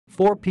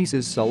4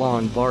 pieces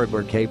Salon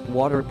Barber Cape,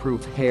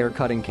 waterproof hair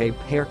cutting cape,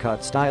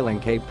 haircut styling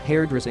cape,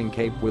 hairdressing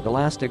cape with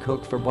elastic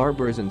hook for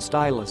barbers and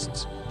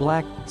stylists,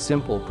 black,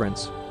 simple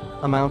prints.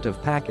 Amount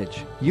of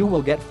package: you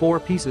will get 4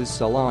 pieces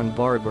Salon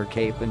Barber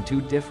Cape in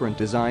 2 different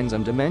designs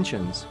and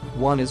dimensions.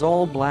 One is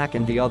all black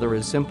and the other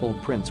is simple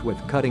prints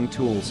with cutting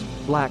tools.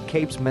 Black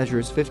capes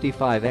measures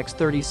 55x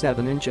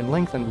 37 inch in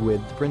length and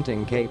width.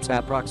 Printing capes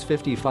approx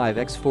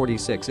 55x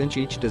 46 inch.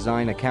 Each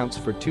design accounts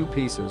for 2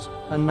 pieces.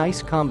 A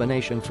nice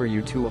combination for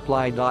you to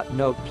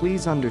apply.Note.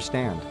 Please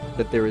understand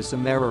that there is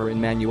some error in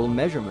manual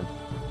measurement.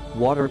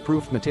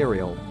 Waterproof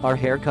material: our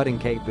hair cutting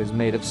cape is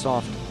made of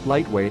soft,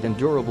 lightweight and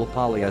durable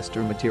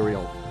polyester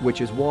material, which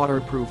is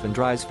waterproof and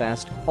dries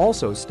fast.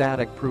 Also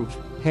static proof,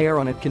 hair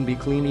on it can be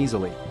clean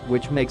easily,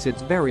 which makes it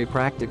very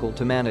practical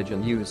to manage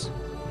and use.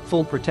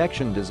 Full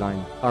protection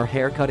design: our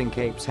hair cutting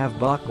capes have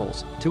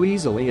buckles to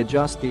easily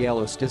adjust the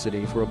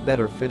elasticity for a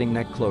better fitting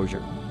neck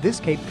closure.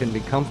 This cape can be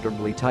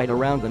comfortably tied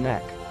around the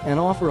neck and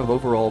offer of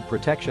overall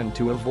protection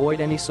to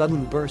avoid any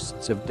sudden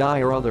bursts of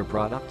dye or other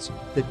products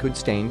that could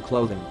stain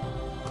clothing.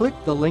 Click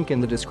the link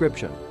in the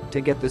description to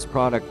get this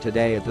product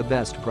today at the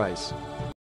best price.